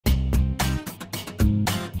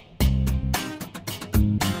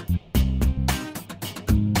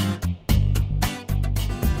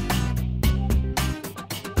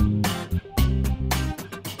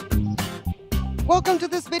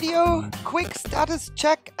video, quick status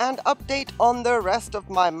check and update on the rest of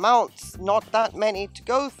my mounts. Not that many to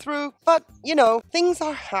go through, but you know, things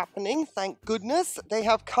are happening, thank goodness. They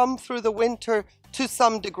have come through the winter to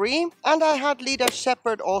some degree, and I had Lida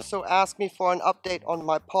Shepherd also ask me for an update on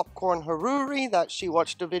my popcorn haruri that she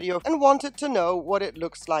watched a video and wanted to know what it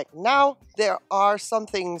looks like now. There are some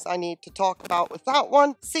things I need to talk about with that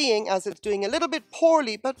one, seeing as it's doing a little bit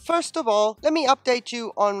poorly, but first of all, let me update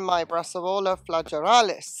you on my Brassavola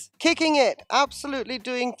flagellaris. Kicking it, absolutely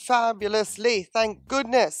doing fabulously, thank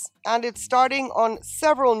goodness. And it's starting on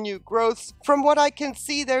several new growths. From what I can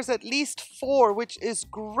see, there's at least 4, which is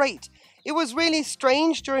great. It was really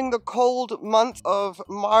strange during the cold month of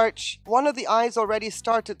March. One of the eyes already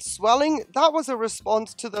started swelling. That was a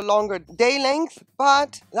response to the longer day length,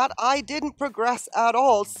 but that eye didn't progress at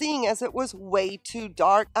all, seeing as it was way too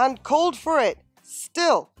dark and cold for it.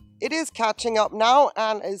 Still, it is catching up now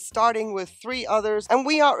and is starting with 3 others, and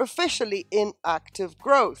we are officially in active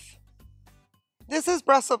growth. This is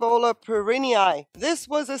Brassavola perenniae. This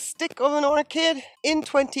was a stick of an orchid. In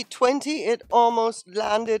 2020, it almost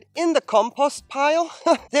landed in the compost pile.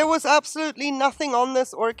 There was absolutely nothing on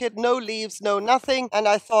this orchid, no leaves, no nothing. And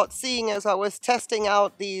I thought, seeing as I was testing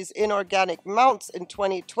out these inorganic mounts in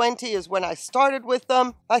 2020 is when I started with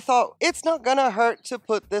them, I thought it's not gonna hurt to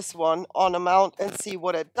put this one on a mount and see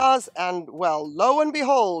what it does. And well, lo and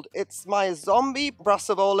behold, it's my zombie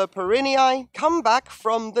Brassavola perenniae come back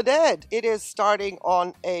from the dead. It is starting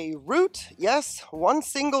on a root. Yes, one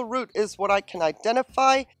single root is what I can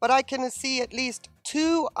identify, but I can see at least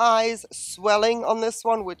 2 eyes swelling on this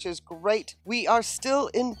one, which is great. We are still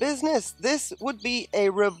in business. This would be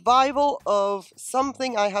a revival of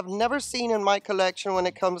something I have never seen in my collection when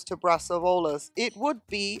it comes to Brassavolas. It would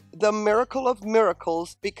be the miracle of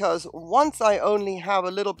miracles, because once I only have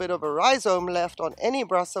a little bit of a rhizome left on any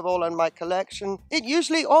Brassavola in my collection, it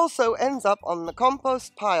usually also ends up on the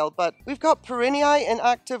compost pile. But we've got perenniae in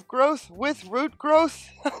active growth with root growth.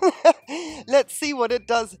 Let's see what it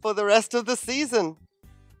does for the rest of the season.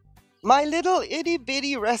 My little itty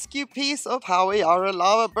bitty rescue piece of Hawaiiara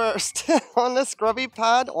lava burst on a scrubby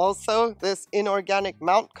pad. Also, this inorganic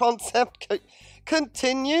mount concept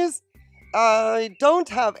continues. I don't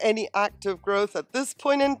have any active growth at this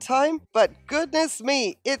point in time, but goodness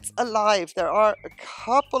me, it's alive. There are a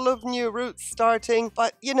couple of new roots starting,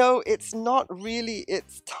 but you know, it's not really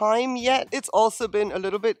its time yet. It's also been a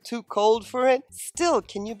little bit too cold for it. Still,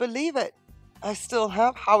 can you believe it? I still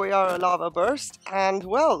have Hawaiiara lava burst, and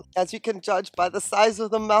well, as you can judge by the size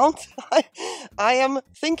of the mount, I am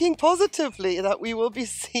thinking positively that we will be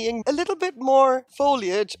seeing a little bit more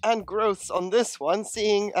foliage and growths on this one,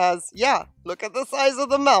 seeing as, yeah, look at the size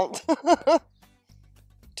of the mount.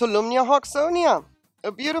 Tolumnia hawksonia.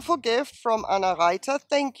 A beautiful gift from Anna Reiter.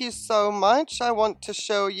 Thank you so much. I want to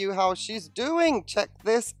show you how she's doing. Check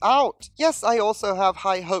this out. Yes, I also have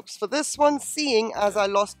high hopes for this one, seeing as I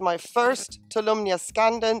lost my first Tolumnia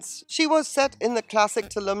scandens. She was set in the classic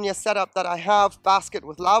Tolumnia setup that I have, basket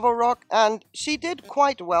with lava rock, and she did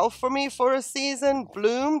quite well for me for a season,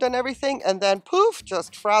 bloomed and everything, and then poof,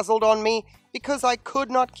 just frazzled on me because I could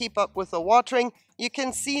not keep up with the watering. You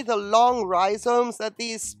can see the long rhizomes that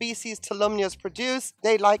these species Tolumnias produce.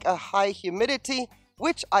 They like a high humidity,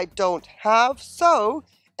 which I don't have, so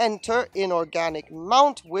enter inorganic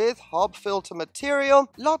mount with hob filter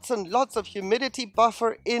material. Lots and lots of humidity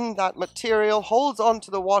buffer in that material, holds on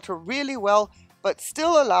to the water really well, but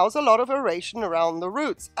still allows a lot of aeration around the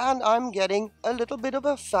roots. And I'm getting a little bit of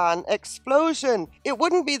a fan explosion. It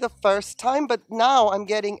wouldn't be the first time, but now I'm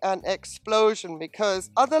getting an explosion because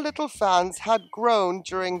other little fans had grown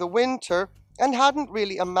during the winter and hadn't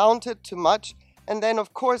really amounted to much. And then,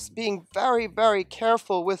 of course, being very, very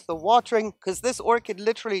careful with the watering, because this orchid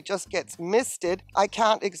literally just gets misted. I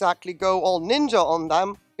can't exactly go all ninja on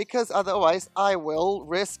them, because otherwise I will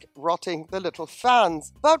risk rotting the little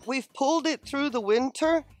fans. But we've pulled it through the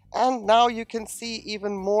winter, and now you can see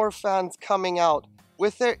even more fans coming out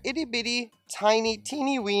with their itty bitty, tiny,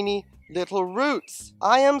 teeny weeny little roots.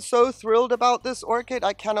 I am so thrilled about this orchid,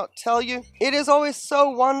 I cannot tell you. It is always so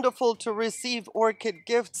wonderful to receive orchid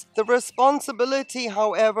gifts. The responsibility,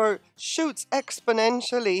 however, shoots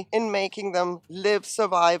exponentially in making them live,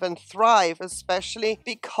 survive, and thrive, especially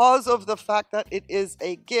because of the fact that it is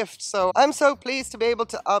a gift. So I'm so pleased to be able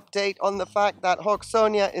to update on the fact that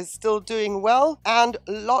Hawksonia is still doing well and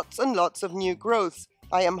lots of new growths.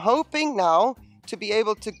 I am hoping now to be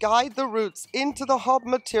able to guide the roots into the hob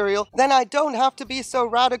material, then I don't have to be so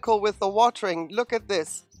radical with the watering. Look at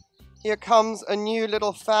this. Here comes a new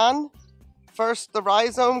little fan. First the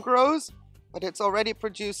rhizome grows, but it's already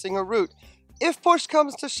producing a root. If push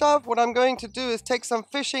comes to shove, what I'm going to do is take some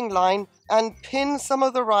fishing line and pin some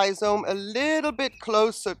of the rhizome a little bit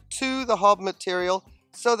closer to the hob material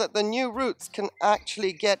so that the new roots can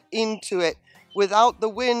actually get into it without the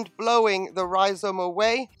wind blowing the rhizome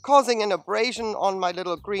away, causing an abrasion on my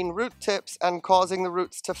little green root tips and causing the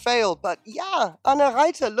roots to fail. But yeah, Anna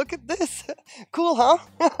Reiter, look at this. Cool,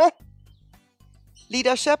 huh?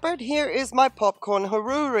 Leader Shepherd, here is my popcorn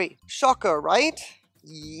haruri. Shocker, right?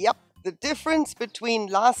 Yep. The difference between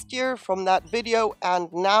last year from that video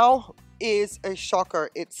and now is a shocker.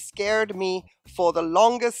 It scared me for the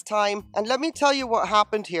longest time. And let me tell you what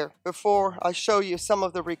happened here before I show you some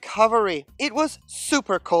of the recovery. It was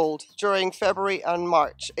super cold during February and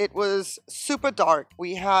March. It was super dark.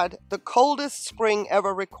 We had the coldest spring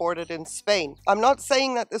ever recorded in Spain. I'm not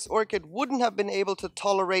saying that this orchid wouldn't have been able to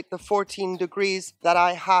tolerate the 14 degrees that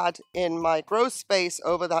I had in my grow space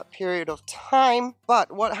over that period of time.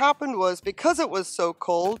 But what happened was, because it was so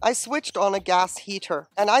cold, I switched on a gas heater.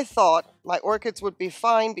 And I thought my orchids would be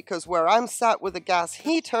fine because where I'm sat with a gas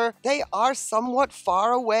heater, they are somewhat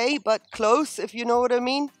far away, but close, if you know what I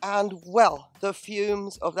mean. And well, the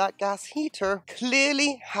fumes of that gas heater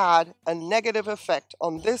clearly had a negative effect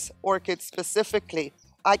on this orchid specifically.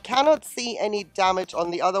 I cannot see any damage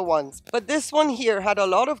on the other ones, but this one here had a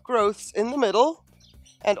lot of growths in the middle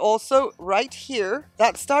and also right here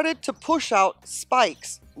that started to push out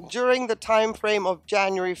spikes during the time frame of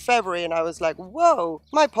January, February, and I was like, whoa,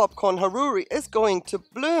 my popcorn haruri is going to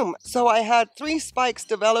bloom. So I had 3 spikes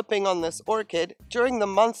developing on this orchid during the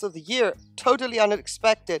months of the year, totally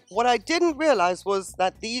unexpected. What I didn't realize was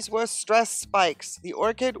that these were stress spikes. The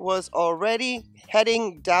orchid was already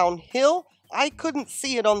heading downhill. I couldn't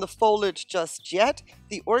see it on the foliage just yet.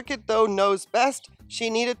 The orchid, though, knows best. She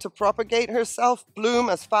needed to propagate herself, bloom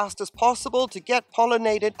as fast as possible to get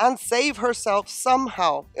pollinated and save herself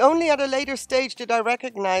somehow. Only at a later stage did I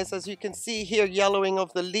recognize, as you can see here, yellowing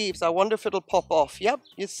of the leaves. I wonder if it'll pop off. Yep,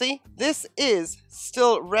 you see? This is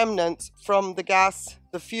still remnants from the gas,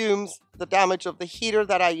 the fumes, the damage of the heater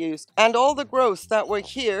that I used. And all the growths that were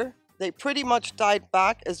here, they pretty much died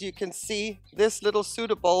back. As you can see, this little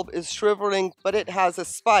pseudobulb is shriveling, but it has a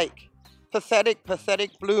spike. Pathetic,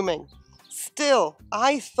 pathetic blooming. Still,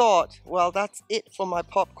 I thought, well, that's it for my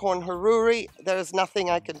popcorn haruri. There's nothing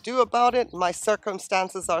I can do about it. My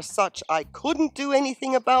circumstances are such I couldn't do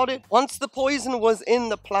anything about it. Once the poison was in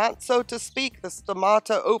the plant, so to speak, the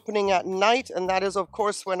stomata opening at night, and that is, of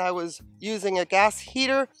course, when I was using a gas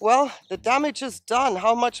heater, well, the damage is done.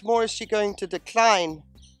 How much more is she going to decline?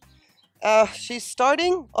 She's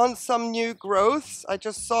starting on some new growths. I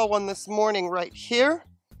just saw one this morning right here.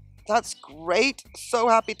 That's great. So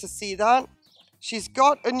happy to see that. She's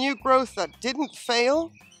got a new growth that didn't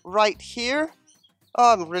fail right here.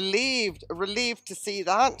 Oh, I'm relieved to see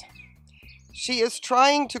that. She is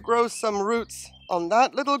trying to grow some roots on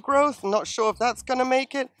that little growth. Not sure if that's going to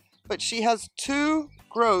make it, but she has 2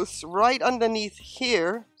 growths right underneath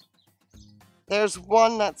here. There's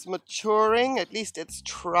one that's maturing, at least it's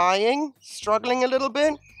trying, struggling a little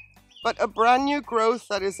bit, but a brand new growth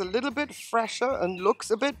that is a little bit fresher and looks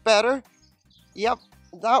a bit better. Yep,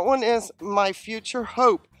 that one is my future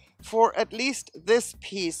hope for at least this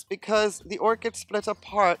piece, because the orchid split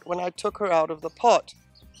apart when I took her out of the pot.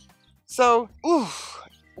 So,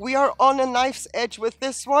 we are on a knife's edge with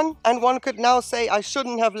this one, and one could now say I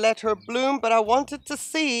shouldn't have let her bloom, but I wanted to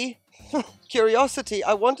see curiosity.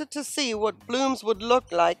 I wanted to see what blooms would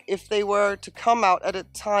look like if they were to come out at a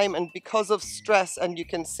time and because of stress, and you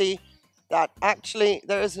can see that actually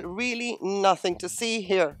there is really nothing to see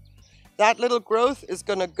here. That little growth is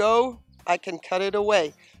gonna go. I can cut it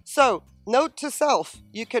away. So, note to self,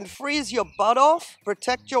 you can freeze your butt off,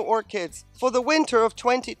 protect your orchids for the winter of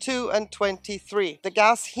 22 and 23. The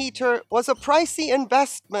gas heater was a pricey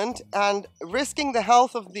investment, and risking the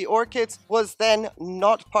health of the orchids was then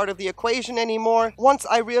not part of the equation anymore. Once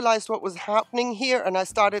I realized what was happening here and I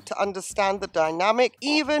started to understand the dynamic,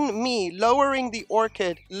 even me lowering the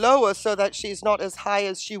orchid lower so that she's not as high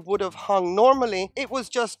as she would have hung normally, it was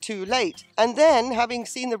just too late. And then, having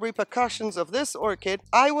seen the repercussions of this orchid,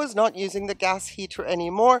 I was not using the gas heater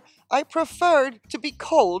anymore. I preferred to be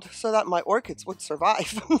cold so that my orchids would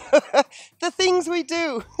survive. The things we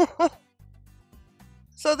do.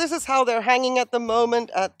 So this is how they're hanging at the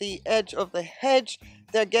moment at the edge of the hedge.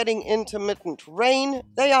 They're getting intermittent rain.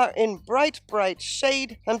 They are in bright, bright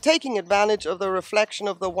shade. I'm taking advantage of the reflection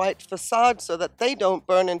of the white facade so that they don't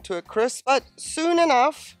burn into a crisp. But soon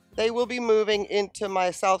enough, they will be moving into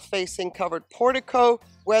my south-facing covered portico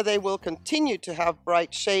where they will continue to have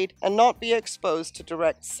bright shade and not be exposed to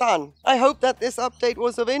direct sun. I hope that this update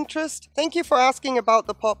was of interest. Thank you for asking about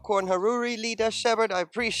the popcorn haruri, Lida Shepard. I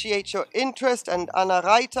appreciate your interest. And Anna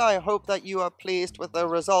Reiter, I hope that you are pleased with the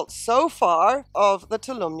results so far of the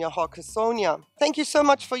Tolumnia hawkinsonia. Thank you so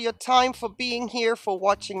much for your time, for being here, for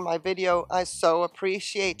watching my video. I so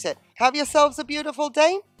appreciate it. Have yourselves a beautiful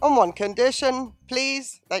day. On one condition,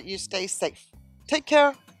 please, that you stay safe. Take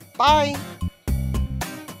care. Bye.